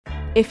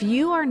If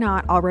you are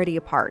not already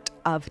a part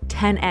of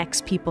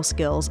 10X People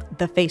Skills,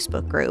 the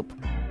Facebook group,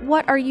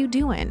 what are you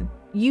doing?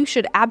 You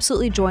should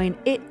absolutely join.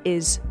 It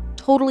is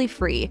totally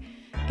free.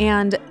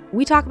 And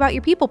we talk about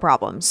your people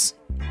problems.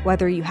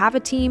 Whether you have a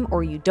team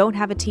or you don't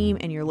have a team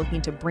and you're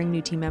looking to bring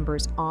new team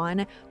members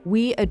on,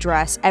 we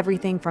address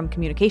everything from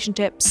communication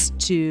tips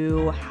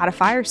to how to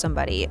fire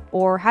somebody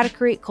or how to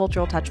create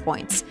cultural touch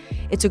points.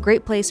 It's a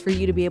great place for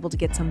you to be able to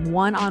get some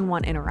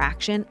one-on-one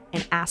interaction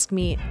and ask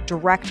me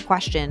direct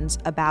questions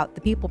about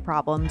the people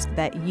problems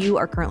that you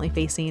are currently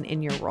facing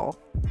in your role.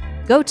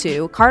 Go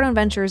to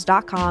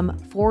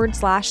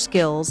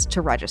cardoneventures.com/skills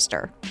to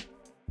register.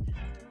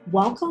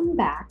 Welcome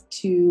back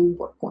to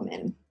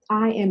Workwoman.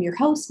 I am your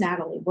host,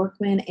 Natalie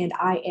Workman, and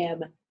I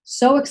am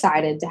so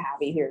excited to have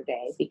you here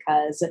today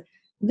because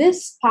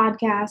this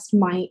podcast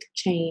might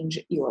change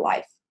your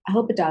life. I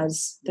hope it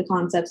does. The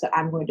concepts that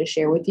I'm going to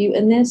share with you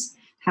in this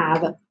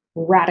have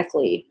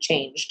radically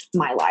changed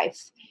my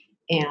life.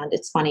 And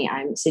it's funny,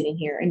 I'm sitting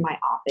here in my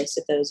office.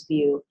 If those of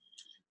you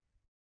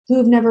who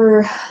have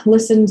never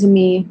listened to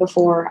me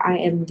before, I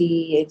am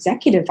the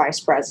executive vice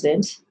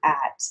president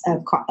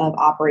of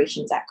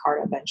operations at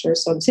Cardo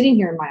Ventures. So I'm sitting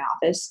here in my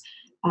office.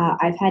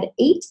 I've had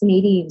 8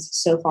 meetings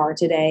so far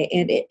today,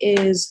 and it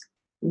is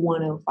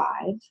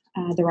 1:05.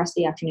 The rest of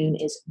the afternoon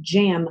is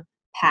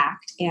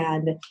jam-packed.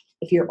 And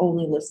if you're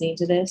only listening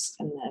to this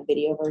in the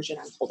video version,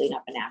 I'm holding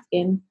up a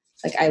napkin.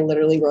 Like, I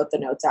literally wrote the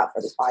notes out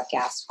for this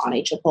podcast on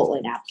a Chipotle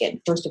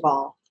napkin. First of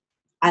all,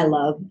 I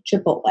love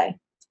Chipotle.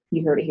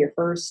 You heard it here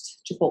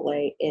first.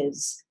 Chipotle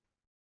is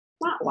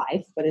not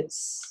life, but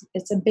it's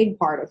a big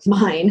part of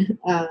mine.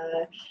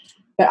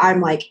 But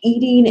I'm like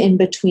eating in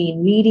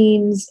between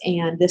meetings,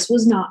 and this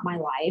was not my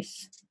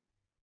life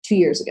 2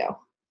 years ago.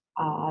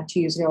 2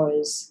 years ago, I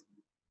was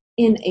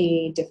in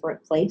a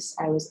different place.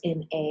 I was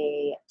in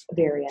a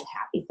very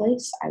unhappy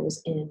place. I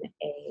was in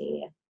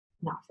a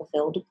not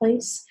fulfilled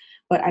place,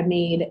 but I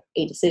made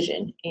a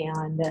decision,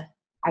 and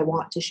I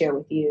want to share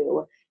with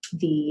you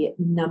the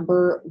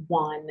number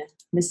one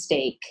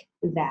mistake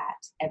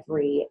that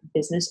every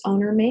business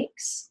owner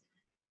makes,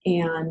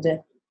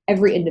 and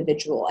every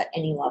individual at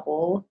any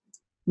level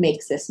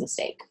makes this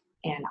mistake.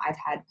 And I've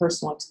had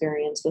personal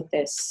experience with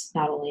this,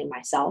 not only in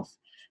myself,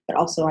 but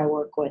also I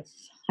work with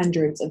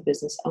hundreds of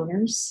business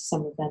owners,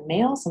 some of them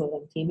male, some of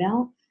them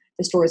female.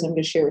 The stories I'm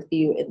going to share with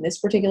you in this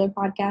particular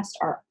podcast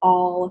are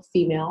all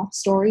female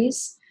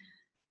stories,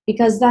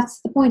 because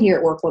that's the point here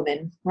at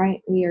Workwoman,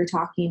 right? We are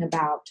talking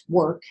about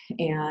work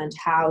and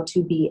how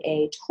to be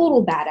a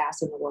total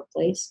badass in the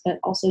workplace, but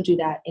also do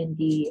that and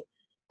be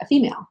a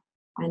female.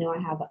 I know I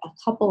have a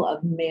couple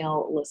of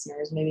male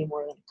listeners, maybe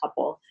more than a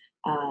couple.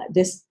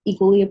 This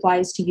equally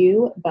applies to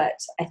you, but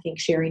I think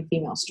sharing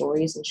female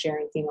stories and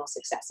sharing female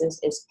successes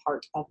is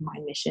part of my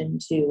mission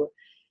to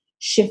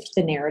shift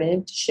the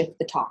narrative, to shift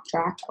the talk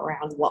track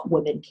around what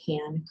women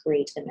can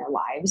create in their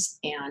lives.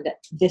 And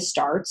this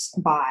starts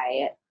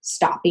by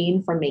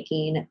stopping from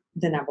making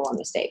the number one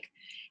mistake.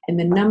 And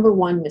the number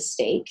one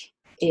mistake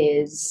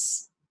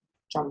is,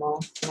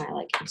 drumroll. Can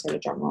I insert a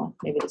drumroll?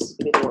 Maybe this is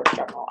going to be the worst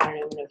drumroll. I don't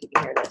even know if you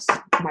can hear this.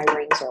 My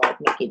rings are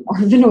making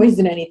more of a noise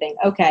than anything.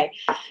 Okay.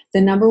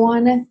 The number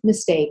one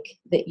mistake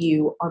that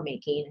you are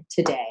making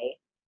today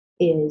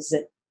is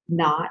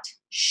not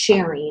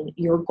sharing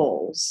your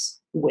goals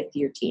with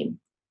your team.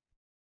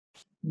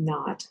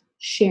 Not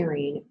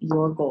sharing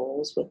your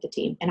goals with the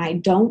team. And I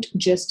don't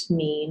just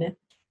mean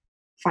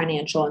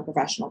financial and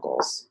professional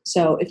goals.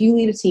 So if you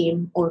lead a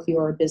team or if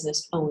you're a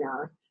business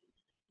owner,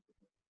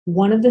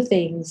 one of the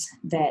things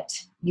that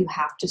you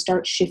have to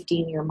start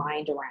shifting your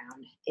mind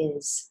around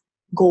is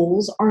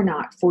goals are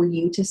not for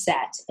you to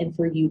set and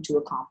for you to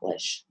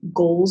accomplish.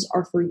 Goals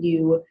are for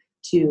you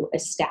to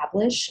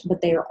establish,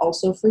 but they are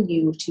also for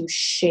you to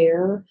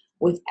share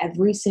with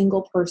every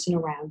single person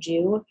around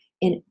you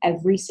in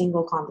every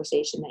single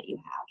conversation that you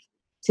have.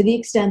 To the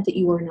extent that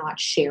you are not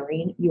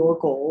sharing your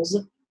goals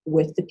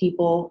with the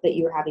people that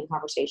you're having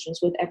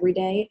conversations with every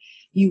day,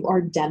 you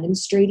are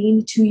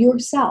demonstrating to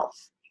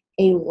yourself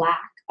a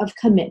lack of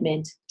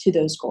commitment to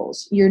those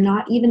goals. You're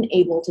not even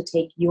able to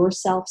take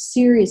yourself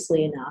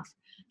seriously enough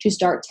to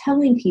start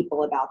telling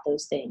people about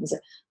those things,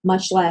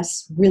 much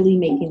less really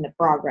making the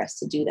progress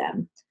to do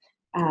them.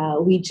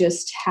 We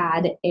just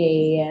had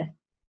a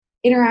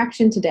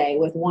interaction today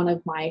with one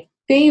of my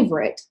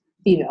favorite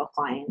female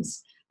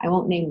clients. I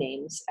won't name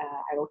names.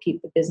 I will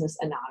keep the business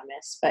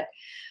anonymous, but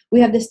we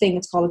have this thing.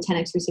 It's called a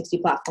 10x 360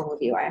 platform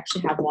review. I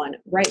actually have one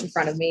right in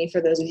front of me. For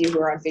those of you who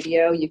are on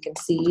video, you can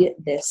see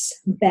this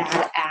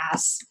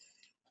badass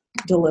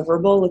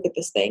deliverable. Look at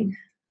this thing.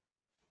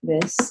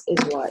 This is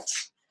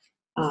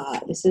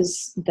this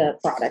is the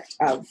product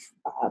of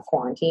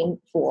quarantine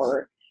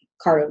for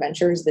Cardo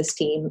Ventures, this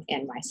team,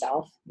 and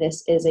myself.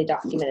 This is a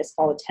document. It's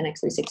called a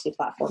 10x 360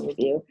 platform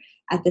review.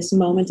 At this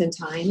moment in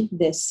time,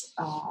 this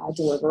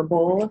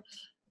deliverable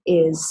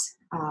is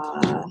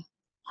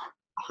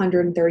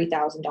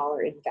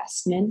 $130,000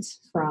 investment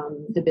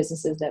from the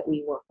businesses that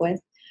we work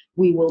with.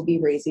 We will be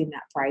raising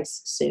that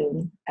price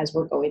soon as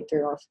we're going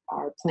through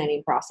our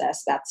planning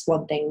process. That's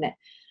one thing that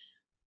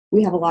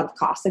We have a lot of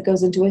cost that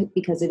goes into it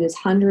because it is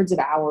hundreds of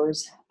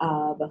hours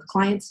of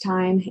clients'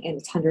 time, and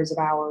it's hundreds of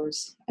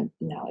hours.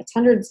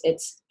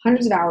 It's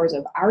hundreds of hours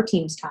of our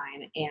team's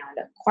time,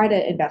 and quite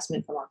an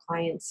investment from our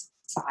clients'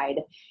 side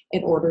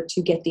in order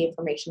to get the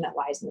information that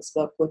lies in this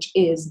book, which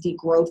is the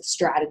growth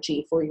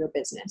strategy for your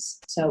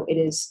business. So it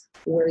is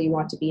where you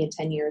want to be in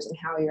 10 years and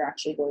how you're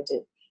actually going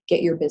to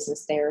get your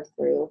business there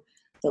through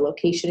the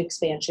location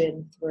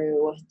expansion,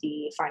 through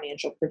the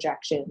financial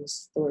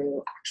projections,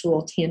 through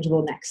actual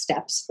tangible next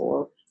steps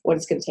for what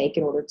it's going to take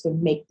in order to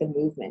make the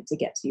movement to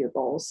get to your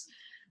goals.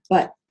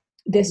 But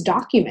this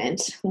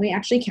document, let me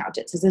actually count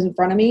it. Since it's in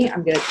front of me,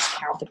 I'm going to just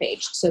count the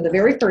page. So the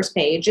very first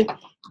page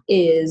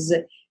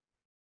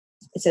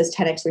it says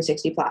 10x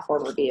 360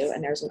 platform review,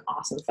 and there's an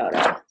awesome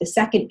photo. The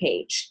second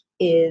page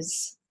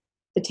is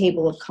the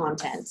table of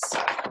contents.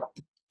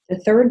 The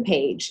third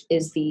page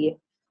is the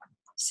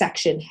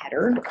section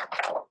header.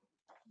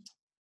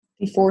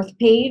 The fourth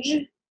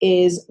page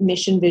is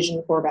mission,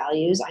 vision, core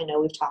values. I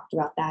know we've talked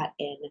about that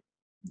in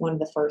one of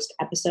the first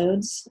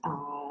episodes,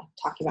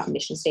 talking about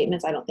mission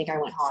statements. I don't think I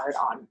went hard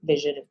on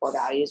vision and core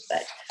values,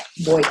 but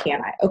boy,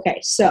 can I. Okay,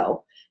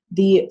 so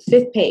the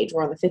fifth page,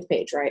 we're on the fifth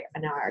page, right?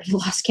 And now I already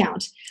lost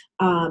count.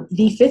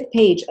 The fifth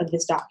page of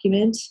this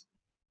document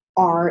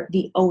are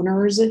the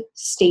owner's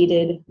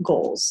stated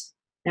goals.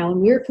 Now, when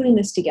we were putting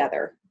this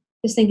together,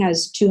 this thing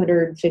has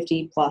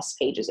 250 plus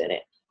pages in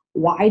it.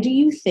 Why do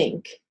you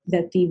think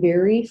that the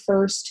very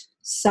first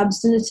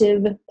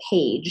substantive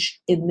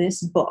page in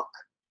this book,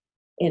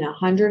 in a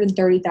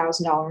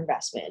 $130,000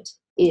 investment,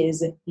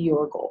 is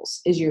your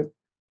goals, is your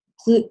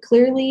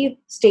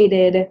clearly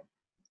stated,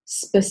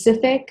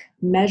 specific,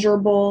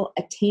 measurable,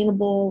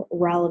 attainable,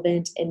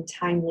 relevant, and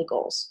timely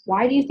goals?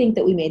 Why do you think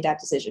that we made that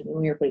decision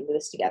when we were putting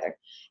this together?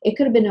 It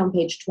could have been on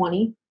page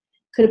 20,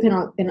 could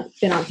have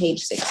been on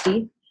page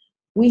 60.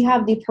 We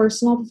have the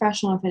personal,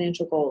 professional, and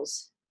financial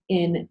goals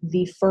in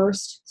the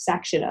first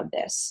section of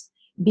this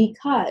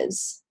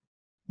because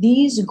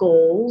these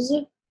goals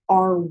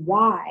are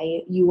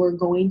why you are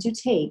going to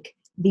take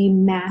the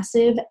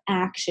massive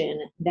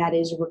action that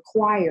is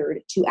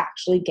required to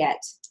actually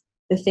get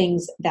the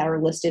things that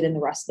are listed in the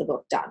rest of the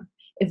book done.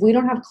 If we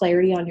don't have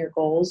clarity on your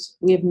goals,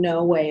 we have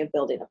no way of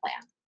building a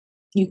plan.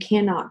 You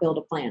cannot build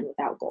a plan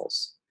without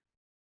goals.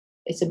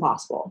 It's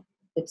impossible.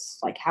 It's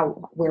like,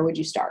 where would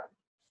you start?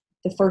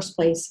 The first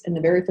place and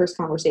the very first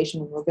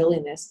conversation when we're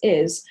building this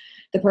is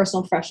the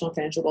personal, professional, and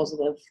financial goals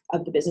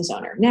of the business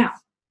owner. Now,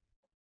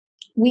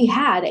 we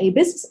had a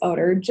business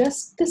owner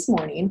just this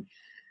morning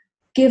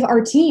give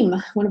our team,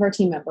 one of our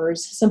team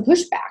members, some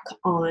pushback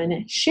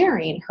on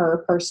sharing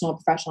her personal,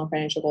 professional, and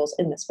financial goals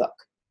in this book.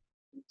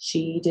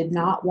 She did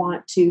not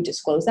want to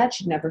disclose that.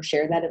 She'd never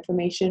share that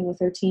information with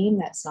her team.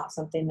 That's not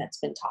something that's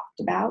been talked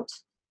about.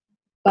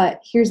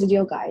 But here's the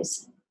deal,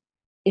 guys.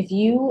 If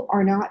you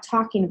are not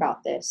talking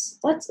about this,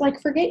 let's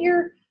forget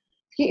your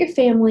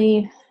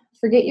family,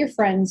 forget your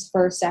friends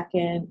for a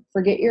second,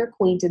 forget your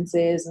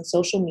acquaintances and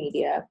social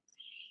media.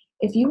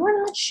 If you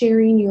are not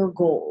sharing your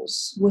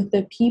goals with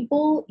the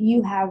people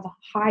you have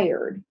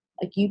hired,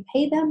 like you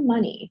pay them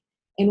money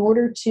in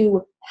order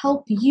to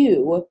help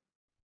you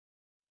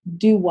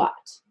do what?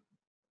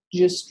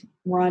 Just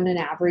run an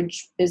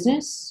average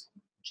business?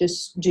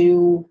 Just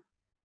do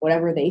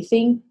whatever they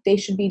think they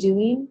should be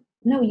doing?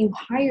 No, you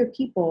hire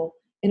people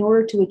in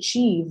order to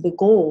achieve the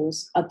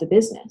goals of the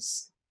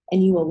business.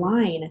 And you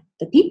align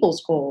the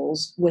people's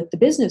goals with the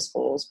business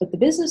goals, but the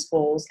business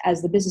goals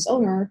as the business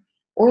owner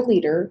or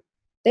leader,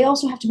 they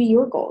also have to be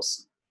your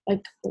goals.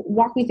 Like,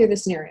 walk me through the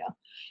scenario.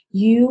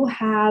 You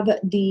have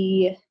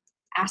the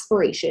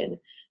aspiration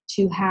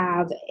to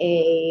have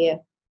a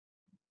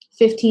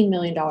 $15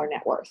 million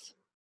net worth.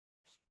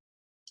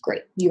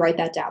 Great. You write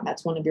that down.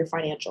 That's one of your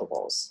financial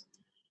goals.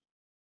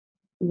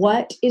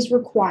 What is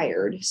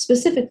required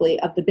specifically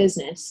of the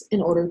business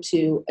in order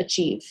to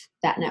achieve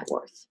that net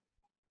worth?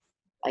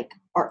 Like,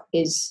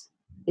 is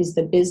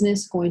the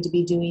business going to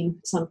be doing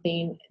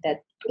something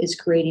that is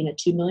creating a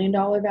 $2 million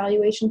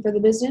valuation for the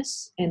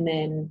business? And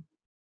then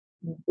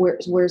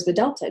where's the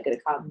delta going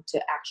to come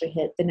to actually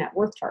hit the net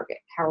worth target?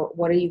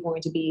 What are you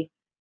going to be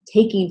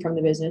taking from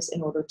the business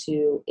in order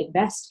to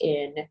invest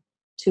in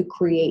to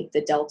create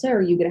the delta? Or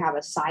are you going to have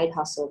a side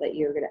hustle that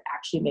you're going to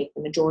actually make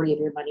the majority of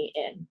your money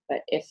in?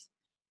 But if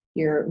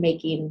you're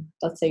making,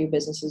 let's say your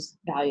business is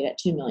valued at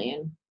 2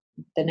 million,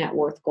 the net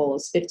worth goal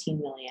is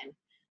 15 million.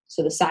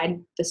 So the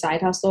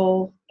side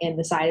hustle and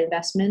the side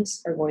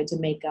investments are going to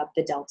make up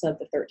the delta of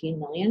the 13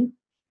 million.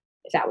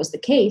 If that was the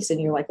case,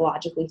 and you're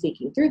logically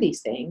thinking through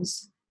these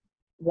things,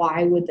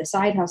 why would the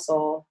side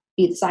hustle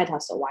be the side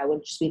hustle? Why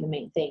would it just be the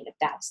main thing if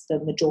that's the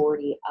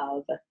majority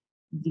of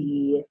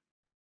the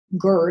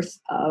girth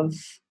of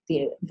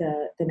the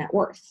net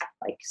worth?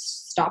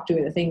 Stop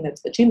doing the thing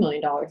that's the $2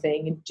 million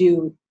thing and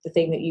do the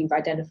thing that you've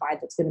identified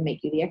that's going to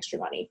make you the extra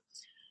money.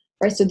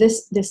 Right. So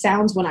this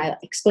sounds, when I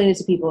explain it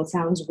to people, it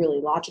sounds really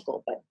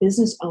logical, but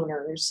business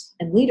owners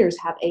and leaders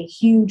have a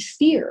huge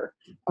fear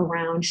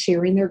around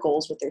sharing their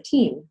goals with their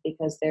team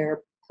because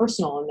they're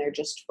personal and they're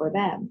just for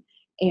them.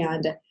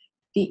 And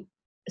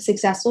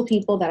successful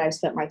people that I've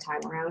spent my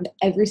time around,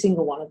 every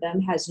single one of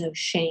them has no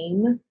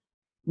shame,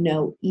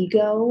 no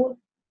ego,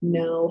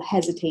 no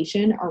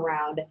hesitation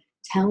around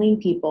telling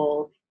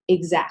people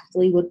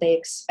exactly what they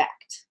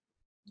expect.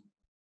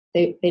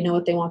 They know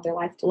what they want their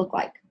life to look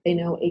like. They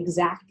know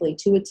exactly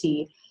to a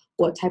T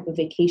what type of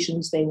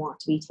vacations they want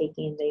to be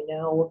taking. They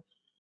know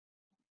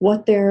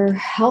what their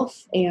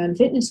health and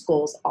fitness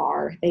goals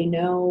are. They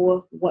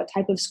know what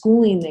type of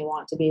schooling they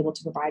want to be able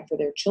to provide for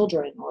their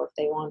children, or if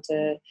they want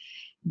to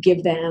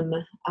give them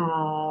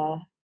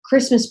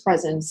Christmas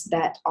presents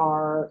that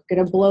are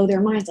going to blow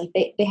their minds. Like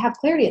they have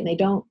clarity, and they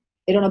don't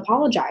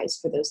apologize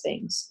for those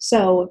things.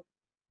 So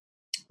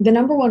the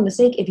number one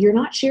mistake, if you're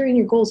not sharing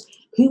your goals,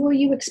 who are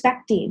you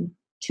expecting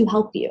to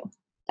help you?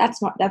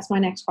 That's my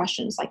next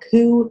question. Is like,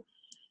 who,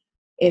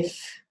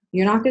 if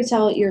you're not going to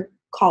tell your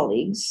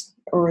colleagues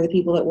or the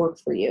people that work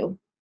for you,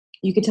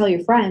 you could tell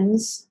your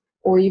friends,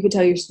 or you could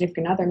tell your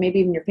significant other, maybe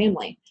even your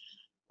family,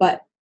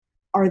 but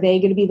are they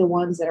going to be the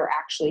ones that are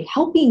actually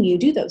helping you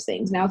do those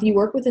things? Now, if you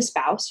work with a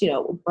spouse,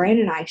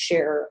 Brandon and I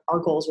share our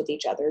goals with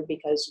each other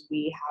because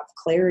we have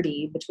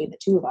clarity between the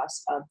two of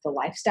us of the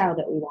lifestyle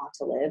that we want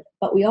to live,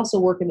 but we also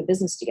work in the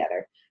business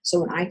together. So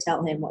when I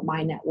tell him what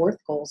my net worth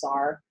goals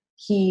are,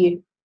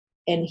 he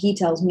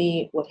tells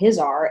me what his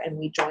are, and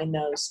we join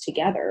those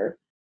together.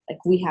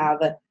 Like, we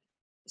have a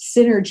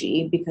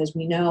synergy because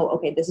we know,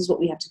 okay, this is what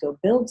we have to go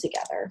build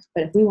together.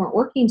 But if we weren't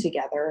working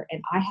together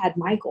and I had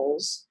my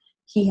goals,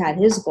 he had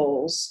his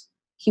goals,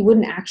 he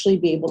wouldn't actually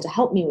be able to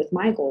help me with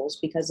my goals,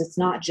 because it's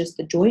not just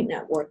the joint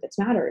net worth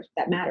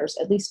that matters,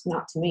 at least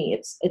not to me.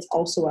 It's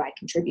also what I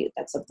contribute.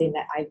 That's something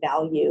that I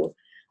value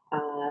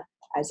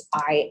as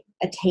I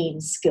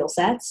attain skill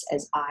sets,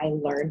 as I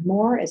learn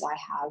more, as I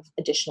have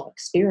additional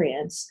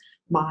experience.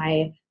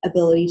 My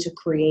ability to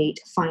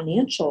create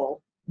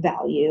financial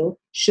value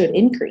should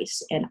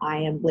increase, and I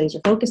am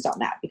laser focused on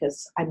that,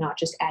 because I'm not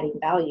just adding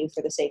value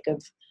for the sake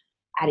of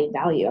adding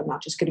value. I'm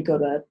not just going to go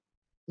to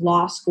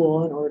law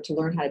school in order to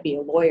learn how to be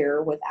a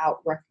lawyer without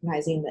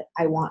recognizing that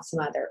I want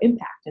some other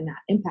impact, and that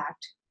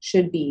impact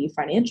should be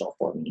financial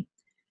for me.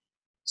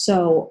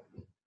 So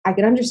I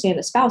could understand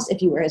a spouse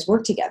if you guys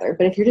work together,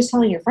 but if you're just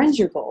telling your friends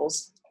your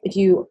goals, if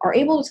you are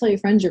able to tell your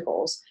friends your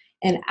goals,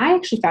 and I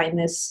actually find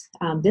this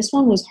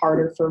one was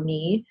harder for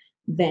me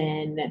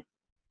than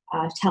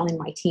telling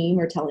my team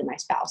or telling my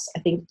spouse. I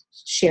think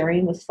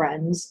sharing with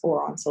friends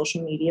or on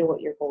social media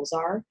what your goals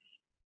are,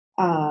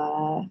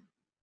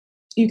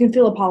 you can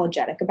feel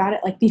apologetic about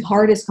it. Like, the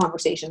hardest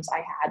conversations I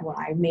had when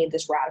I made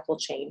this radical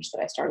change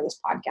that I started this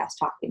podcast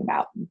talking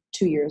about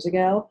 2 years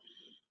ago,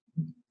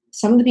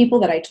 some of the people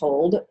that I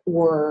told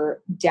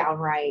were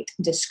downright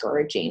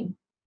discouraging.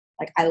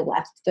 Like, I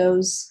left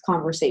those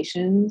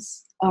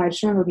conversations. I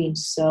just remember being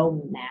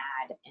so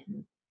mad,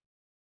 and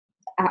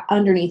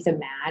underneath the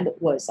mad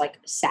was like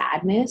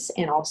sadness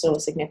and also a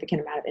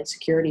significant amount of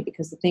insecurity,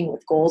 because the thing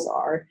with goals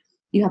are,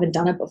 you haven't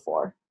done it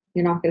before.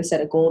 You're not going to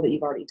set a goal that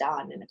you've already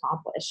done and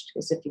accomplished,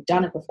 because if you've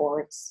done it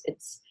before,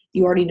 it's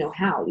you already know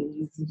how.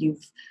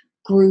 You've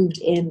grooved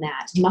in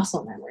that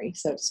muscle memory,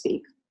 so to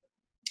speak.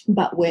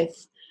 But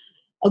with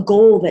a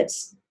goal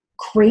that's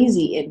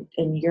crazy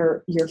and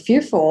you're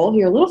fearful,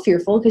 you're a little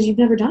fearful because you've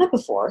never done it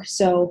before.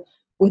 So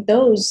with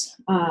those,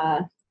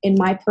 in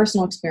my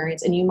personal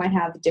experience, and you might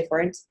have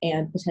different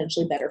and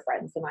potentially better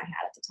friends than I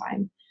had at the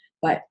time,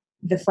 but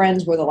the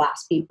friends were the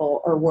last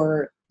people, or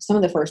were some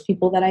of the first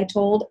people that I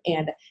told,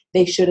 and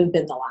they should have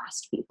been the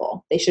last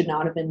people. They should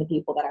not have been the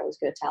people that I was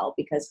going to tell,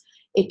 because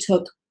it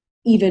took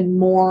even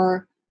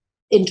more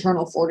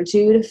internal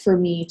fortitude for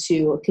me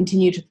to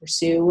continue to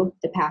pursue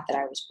the path that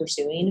I was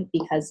pursuing,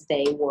 because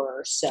they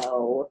were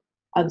so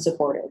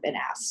unsupportive and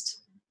asked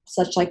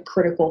such like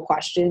critical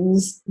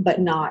questions, but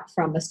not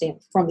from the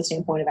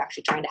standpoint of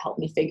actually trying to help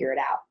me figure it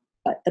out.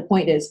 But the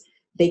point is,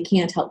 they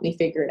can't help me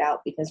figure it out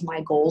because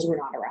my goals were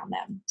not around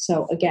them.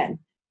 So again,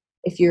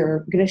 if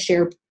you're going to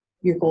share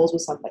your goals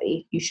with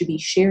somebody, you should be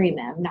sharing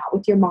them, not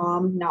with your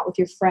mom, not with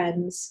your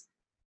friends,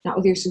 not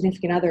with your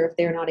significant other. If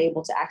they're not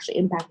able to actually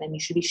impact them, you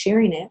should be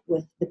sharing it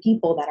with the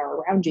people that are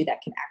around you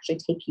that can actually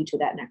take you to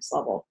that next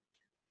level.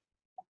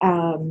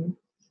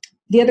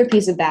 The other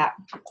piece of that,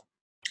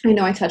 I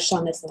know I touched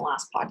on this in the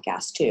last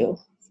podcast too,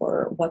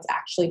 for what's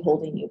actually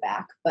holding you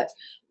back, but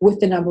with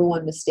the number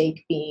one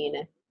mistake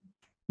being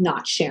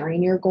not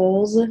sharing your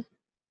goals,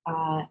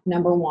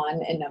 number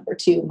one and number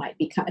two might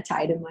be kind of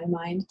tied in my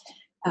mind,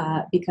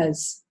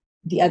 because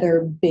the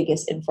other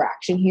biggest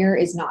infraction here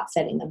is not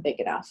setting them big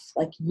enough.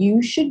 Like,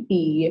 you should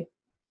be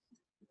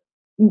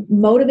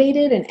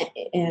motivated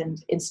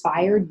and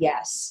inspired,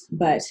 yes,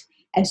 but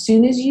as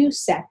soon as you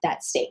set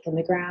that stake in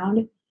the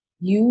ground,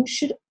 you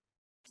should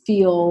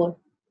feel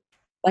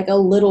like a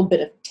little bit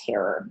of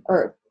terror.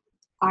 Or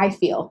I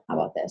feel, how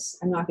about this?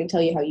 I'm not going to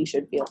tell you how you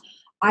should feel.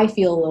 I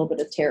feel a little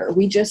bit of terror.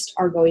 We just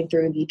are going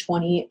through the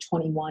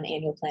 2021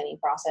 annual planning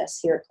process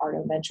here at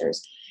Cardone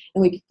Ventures.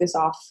 And we kicked this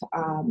off,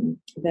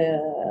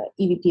 the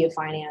EVP of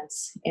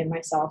Finance and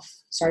myself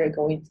started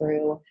going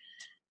through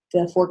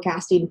the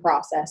forecasting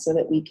process so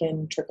that we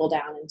can trickle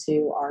down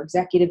into our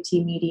executive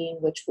team meeting,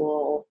 which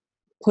will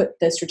put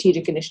the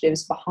strategic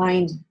initiatives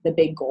behind the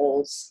big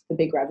goals, the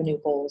big revenue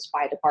goals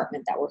by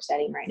department that we're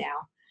setting right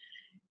now.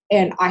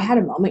 And I had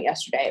a moment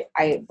yesterday.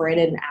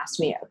 Brandon asked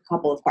me a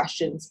couple of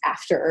questions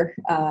after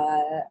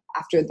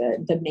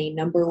the main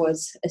number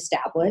was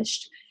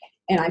established,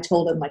 and I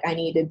told him like I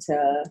needed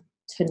to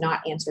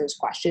not answer his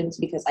questions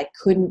because I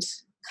couldn't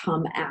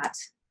come at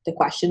the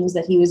questions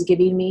that he was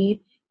giving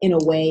me in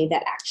a way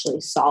that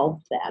actually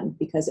solved them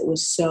because it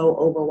was so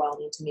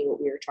overwhelming to me what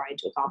we were trying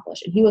to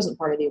accomplish. And he wasn't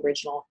part of the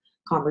original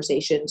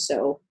conversation,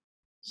 so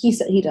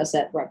he does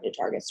set revenue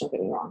targets. Don't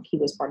get me wrong; he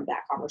was part of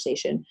that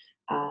conversation.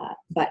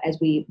 But as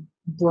we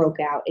broke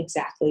out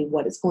exactly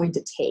what it's going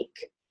to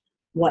take,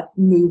 what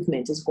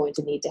movement is going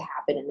to need to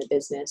happen in the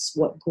business,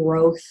 what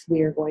growth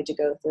we are going to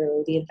go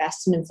through, the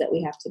investments that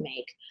we have to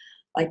make,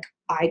 like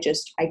I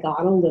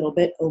got a little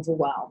bit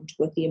overwhelmed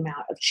with the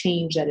amount of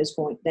change that is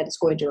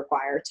going to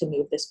require to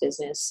move this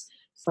business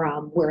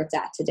from where it's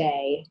at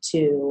today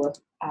to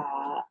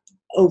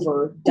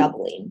over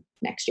doubling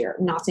next year.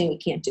 I'm not saying we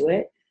can't do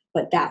it,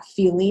 but that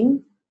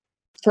feeling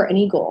for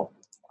any goal,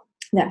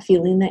 that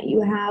feeling that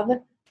you have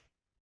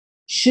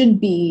should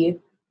be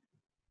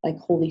like,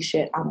 holy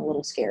shit, I'm a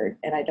little scared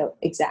and I don't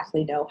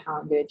exactly know how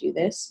I'm going to do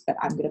this, but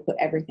I'm going to put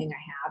everything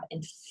I have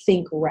and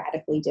think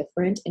radically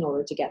different in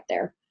order to get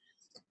there.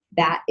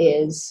 That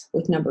is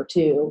with number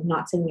 2,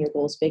 not setting your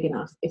goals big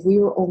enough. If we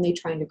were only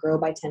trying to grow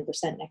by 10%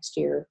 next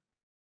year,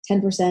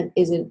 10%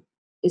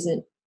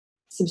 isn't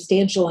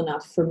substantial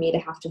enough for me to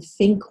have to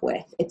think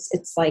with.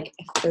 It's like,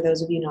 for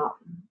those of you not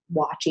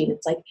watching,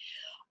 it's like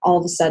all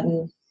of a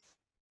sudden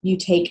you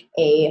take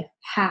a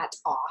hat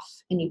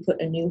off and you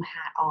put a new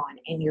hat on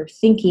and you're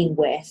thinking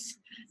with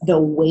the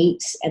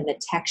weight and the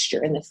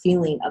texture and the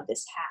feeling of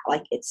this hat.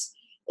 Like it's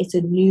a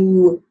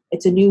new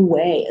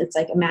way. It's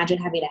like, imagine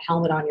having a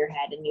helmet on your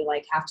head and you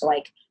like have to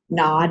like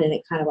nod and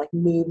it kind of like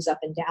moves up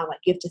and down. Like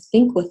you have to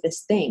think with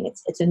this thing.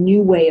 It's a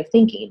new way of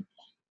thinking.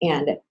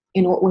 And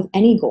with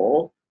any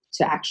goal,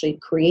 to actually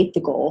create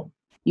the goal,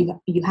 you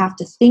have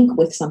to think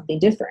with something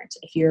different.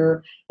 If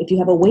you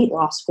have a weight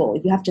loss goal,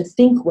 you have to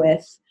think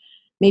with,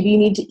 maybe you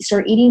need to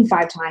start eating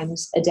 5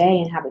 times a day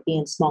and have it be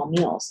in small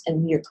meals.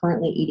 And you're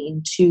currently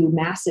eating 2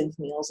 massive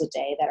meals a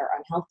day that are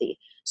unhealthy.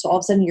 So all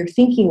of a sudden you're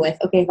thinking with,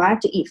 okay, if I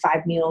have to eat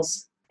 5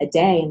 meals a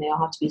day and they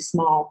all have to be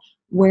small,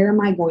 where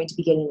am I going to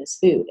be getting this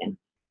food?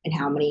 And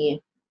how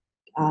many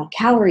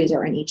calories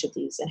are in each of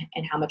these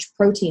and how much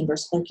protein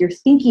versus, like, you're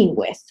thinking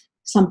with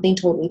something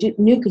totally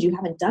new because you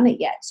haven't done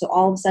it yet. So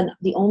all of a sudden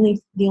the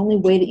only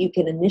way that you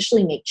can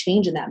initially make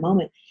change in that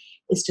moment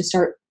is to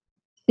start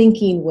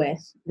thinking with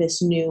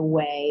this new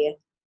way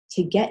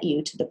to get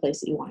you to the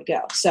place that you want to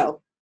go.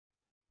 So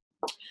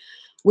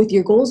with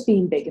your goals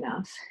being big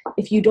enough,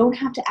 if you don't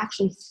have to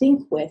actually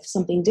think with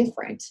something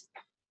different,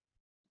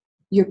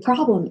 your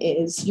problem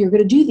is you're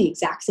going to do the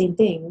exact same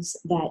things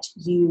that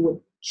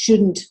you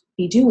shouldn't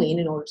be doing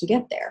in order to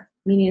get there.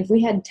 Meaning if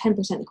we had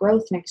 10%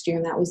 growth next year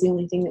and that was the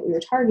only thing that we were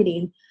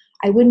targeting,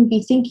 I wouldn't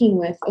be thinking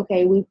with,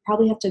 okay, we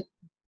probably have to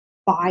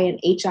buy an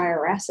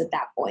HIRS at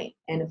that point.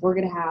 And if we're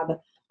going to have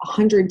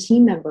 100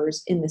 team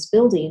members in this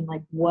building,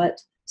 like what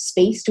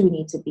space do we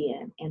need to be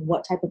in and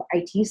what type of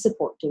IT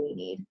support do we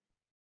need?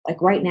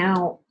 Like right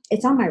now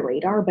it's on my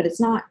radar, but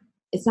it's not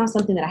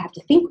something that I have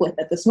to think with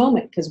at this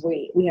moment because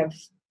we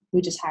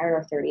just hired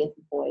our 30th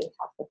employee.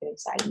 How freaking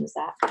exciting is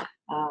that?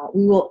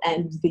 We will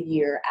end the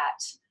year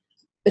at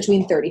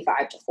between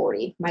 35 to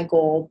 40. My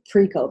goal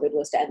pre-COVID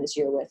was to end this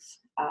year with,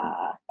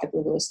 I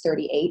believe it was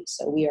 38.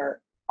 So we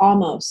are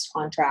almost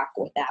on track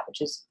with that,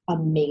 which is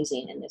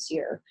amazing in this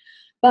year.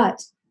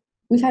 But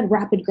we've had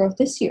rapid growth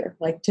this year,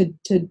 like to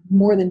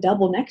more than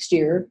double next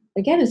year.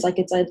 Again, it's like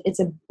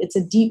it's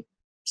a deep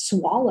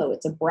swallow.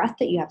 It's a breath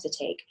that you have to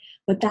take.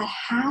 But that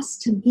has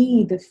to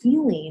be the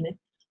feeling,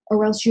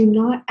 or else you're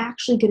not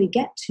actually going to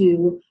get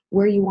to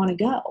where you want to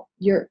go.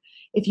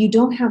 If you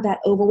don't have that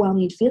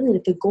overwhelming feeling,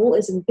 if the goal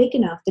isn't big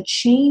enough, the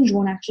change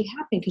won't actually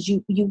happen because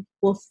you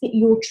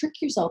will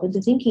trick yourself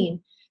into thinking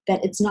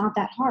that it's not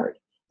that hard.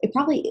 It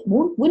probably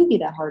wouldn't be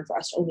that hard for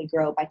us to only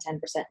grow by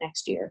 10%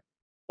 next year.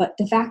 But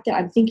the fact that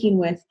I'm thinking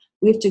with,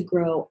 we have to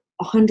grow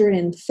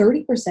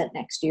 130%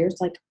 next year,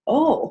 it's like,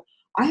 oh,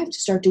 I have to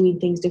start doing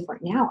things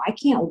different now. I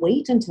can't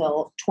wait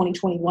until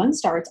 2021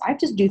 starts. I have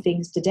to do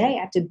things today.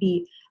 I have to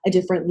be a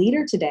different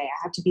leader today.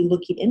 I have to be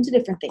looking into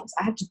different things.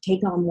 I have to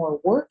take on more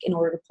work in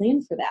order to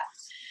plan for that.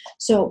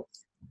 So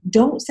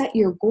don't set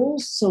your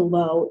goals so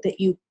low that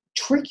you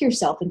trick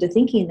yourself into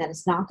thinking that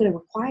it's not going to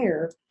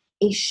require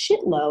a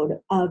shitload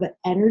of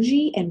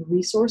energy and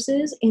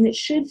resources, and it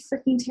should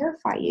freaking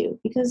terrify you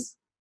because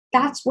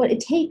that's what it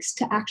takes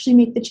to actually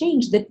make the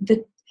change.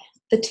 The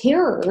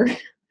terror, I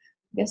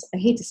guess I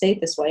hate to say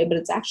it this way, but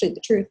it's actually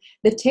the truth.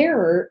 The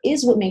terror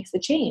is what makes the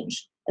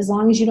change, as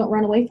long as you don't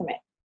run away from it.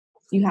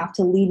 You have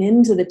to lean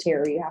into the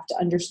terror. You have to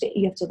understand.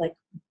 You have to like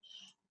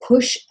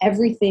push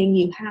everything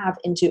you have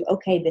into,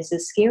 okay, this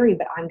is scary,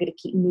 but I'm going to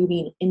keep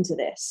moving into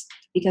this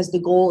because the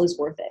goal is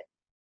worth it.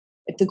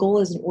 If the goal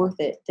isn't worth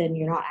it, then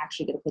you're not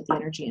actually going to put the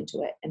energy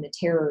into it. And the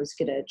terror is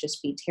going to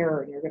just be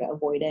terror and you're going to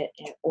avoid it,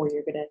 or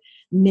you're going to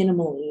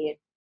minimally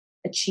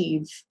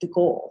achieve the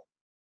goal.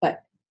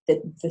 But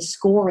the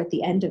score at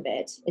the end of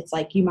it, it's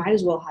like you might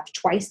as well have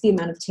twice the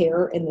amount of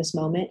terror in this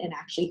moment and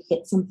actually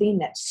hit something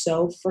that's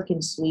so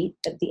freaking sweet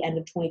that at the end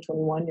of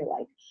 2021, you're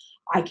like,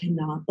 I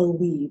cannot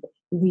believe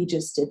we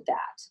just did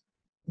that.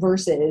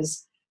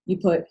 Versus you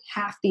put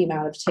half the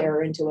amount of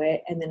terror into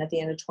it, and then at the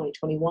end of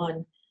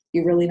 2021,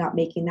 you're really not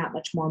making that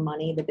much more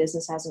money. The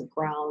business hasn't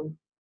grown.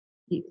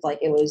 Like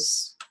it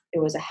was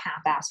a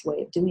half-assed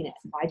way of doing it.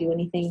 Why do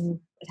anything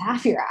with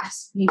half your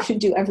ass? You should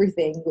do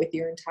everything with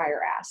your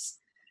entire ass.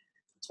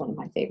 It's one of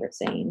my favorite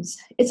sayings.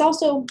 It's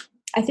also,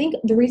 I think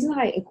the reason that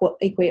I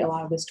equate a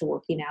lot of this to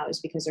working out is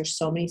because there's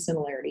so many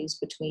similarities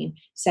between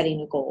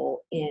setting a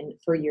goal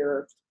for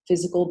your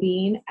physical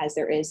being as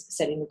there is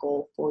setting a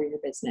goal for your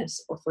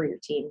business or for your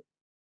team.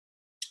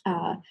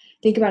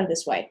 Think about it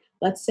this way.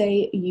 Let's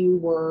say you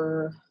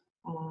were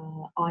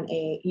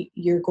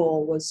your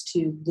goal was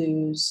to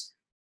lose.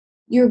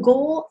 Your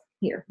goal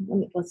here.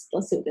 Let's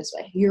do it this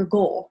way. Your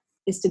goal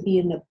is to be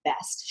in the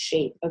best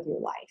shape of your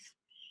life.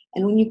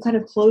 And when you kind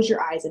of close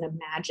your eyes and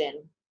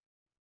imagine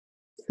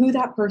who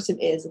that person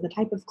is and the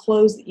type of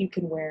clothes that you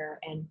can wear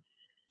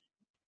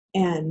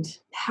and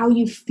how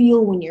you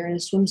feel when you're in a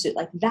swimsuit,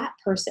 like that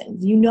person,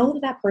 you know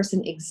that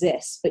person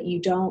exists, but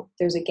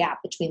there's a gap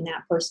between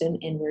that person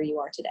and where you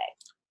are today.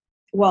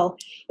 Well,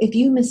 if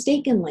you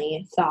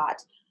mistakenly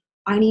thought,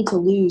 I need to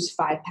lose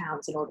 5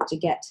 pounds in order to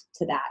get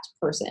to that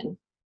person,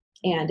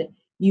 and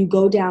you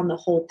go down the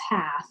whole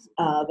path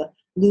of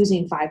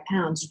losing 5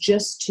 pounds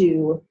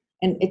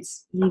and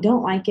you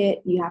don't like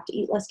it, you have to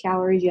eat less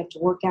calories, you have to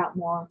work out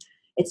more,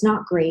 it's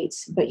not great,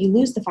 but you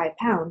lose the 5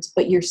 pounds,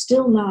 but you're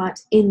still not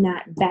in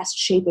that best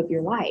shape of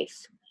your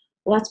life.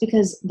 Well, that's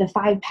because the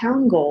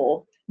 5-pound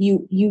goal,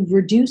 you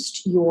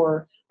reduced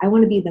I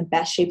want to be in the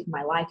best shape of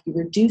my life. You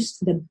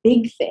reduced the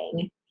big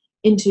thing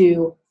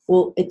into,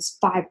 well, it's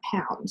 5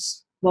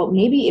 pounds. Well,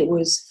 maybe it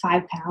was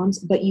 5 pounds,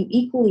 but you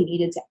equally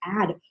needed to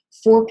add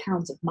 4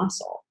 pounds of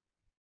muscle.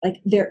 Like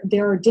there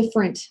are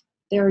different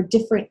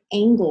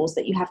angles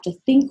that you have to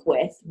think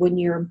with when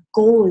your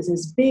goal is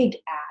as big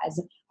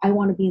as, I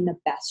want to be in the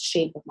best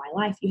shape of my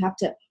life. You have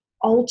to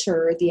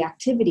alter the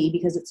activity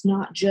because it's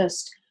not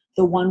just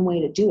the one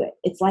way to do it.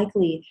 It's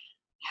likely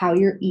how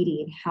you're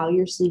eating, how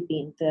you're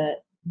sleeping, the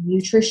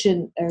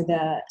nutrition or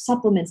the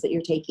supplements that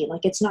you're taking.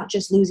 Like it's not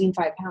just losing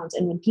 5 pounds.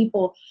 And when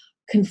people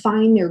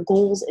confine their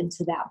goals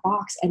into that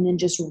box and then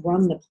just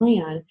run the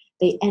plan,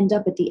 they end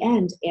up at the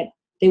end and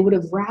they would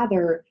have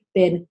rather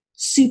been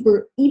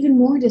even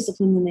more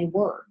disciplined than they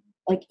were,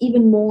 like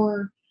even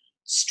more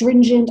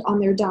stringent on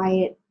their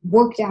diet,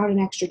 worked out an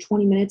extra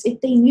 20 minutes.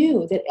 If they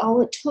knew that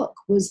all it took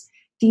was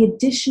the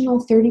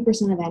additional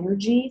 30% of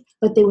energy,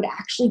 but they would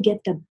actually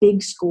get the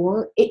big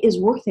score, it is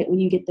worth it when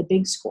you get the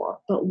big score.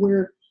 But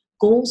where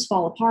goals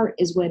fall apart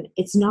is when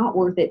it's not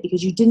worth it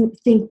because you didn't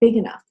think big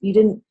enough. You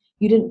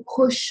didn't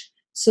push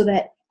so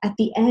that at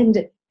the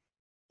end,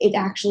 it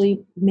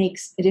actually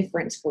makes a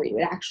difference for you.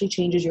 It actually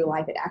changes your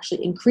life. It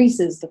actually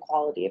increases the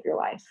quality of your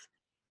life.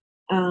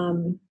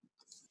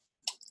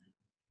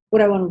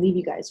 What I want to leave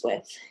you guys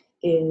with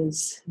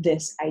is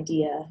this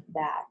idea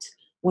that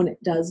when it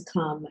does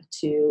come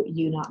to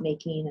you not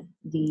making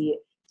the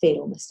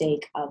fatal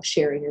mistake of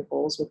sharing your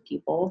goals with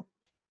people,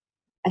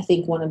 I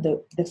think one of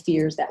the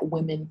fears that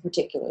women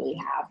particularly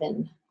have,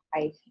 and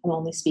I am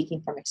only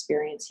speaking from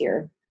experience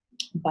here,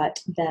 but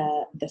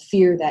the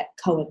fear that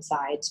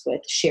coincides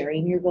with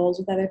sharing your goals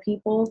with other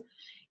people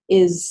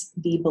is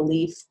the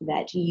belief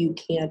that you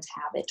can't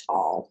have it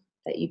all,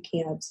 that you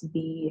can't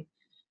be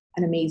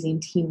an amazing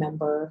team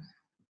member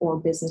or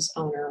business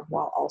owner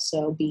while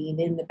also being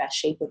in the best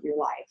shape of your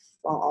life,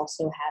 while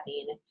also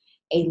having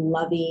a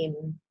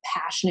loving,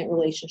 passionate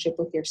relationship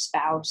with your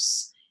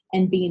spouse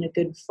and being a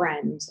good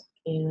friend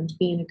and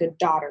being a good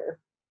daughter.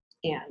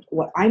 And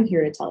what I'm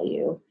here to tell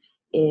you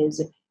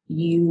is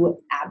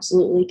you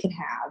absolutely can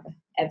have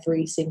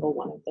every single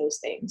one of those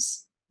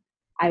things.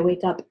 I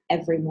wake up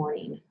every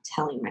morning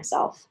telling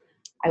myself,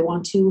 I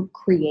want to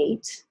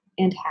create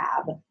and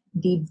have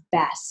the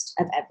best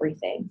of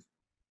everything.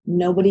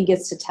 Nobody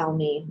gets to tell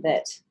me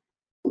that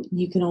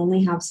you can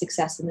only have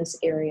success in this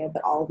area,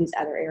 but all of these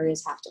other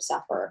areas have to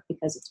suffer,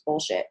 because it's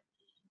bullshit.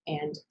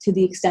 And to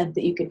the extent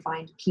that you can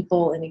find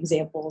people and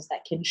examples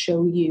that can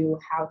show you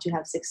how to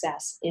have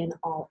success in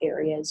all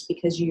areas,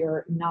 because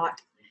you're not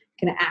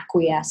going to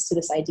acquiesce to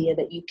this idea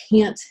that you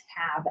can't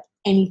have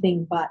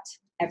anything but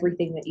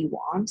everything that you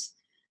want,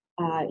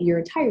 your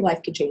entire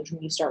life can change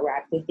when you start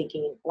radically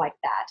thinking like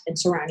that and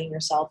surrounding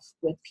yourself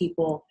with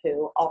people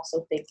who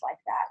also think like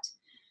that.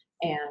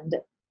 And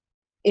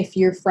if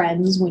your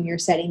friends, when you're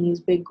setting these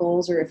big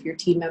goals, or if your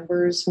team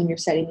members, when you're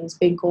setting these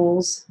big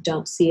goals,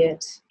 don't see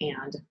it,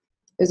 and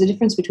there's a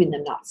difference between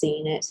them not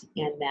seeing it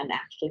and them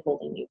actually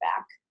holding you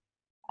back.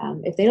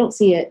 If they don't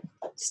see it,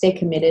 stay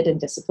committed and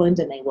disciplined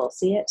and they will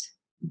see it.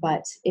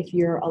 But if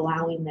you're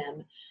allowing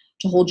them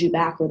to hold you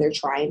back, or they're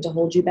trying to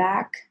hold you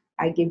back,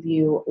 I give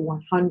you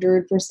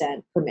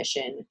 100%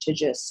 permission to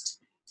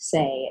just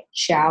say,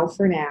 ciao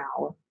for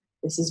now,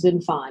 this has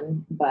been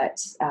fun, but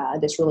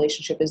this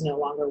relationship is no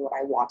longer what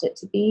I want it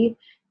to be.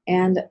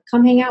 And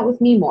come hang out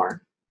with me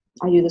more.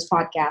 I do this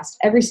podcast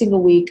every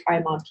single week.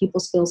 I'm on People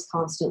Skills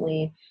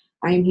constantly.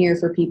 I am here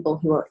for people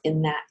who are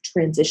in that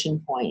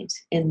transition point,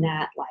 in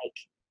that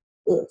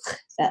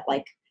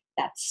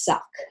that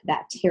suck,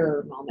 that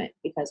terror moment,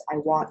 because I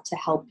want to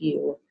help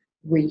you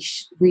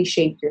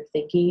reshape your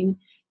thinking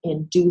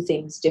and do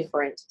things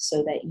different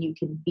so that you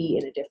can be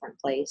in a different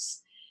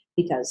place,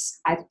 because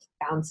I've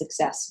found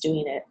success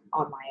doing it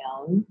on my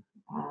own.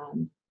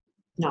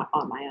 Not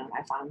on my own.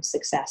 I found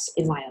success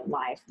in my own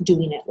life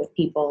doing it with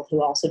people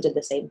who also did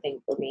the same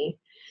thing for me.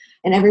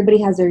 And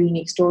everybody has their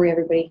unique story.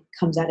 Everybody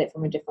comes at it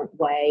from a different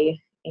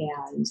way.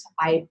 And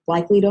I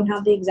likely don't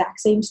have the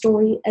exact same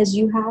story as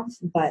you have,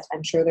 but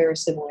I'm sure there are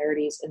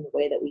similarities in the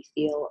way that we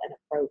feel and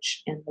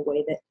approach and the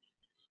way that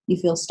you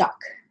feel stuck.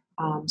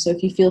 So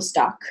if you feel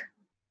stuck,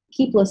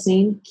 keep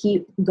listening,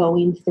 keep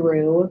going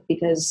through,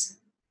 because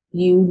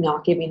you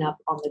not giving up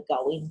on the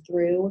going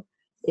through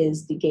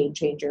is the game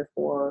changer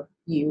for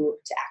you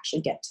to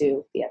actually get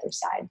to the other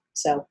side.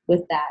 So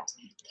with that,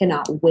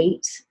 cannot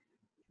wait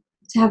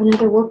to have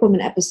another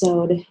Workwoman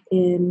episode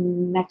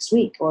in next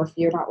week. Or if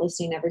you're not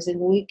listening every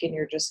single week and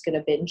you're just going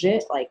to binge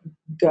it, like,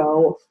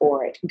 go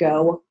for it.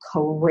 Go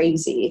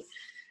crazy.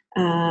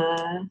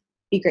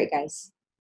 Be great, guys.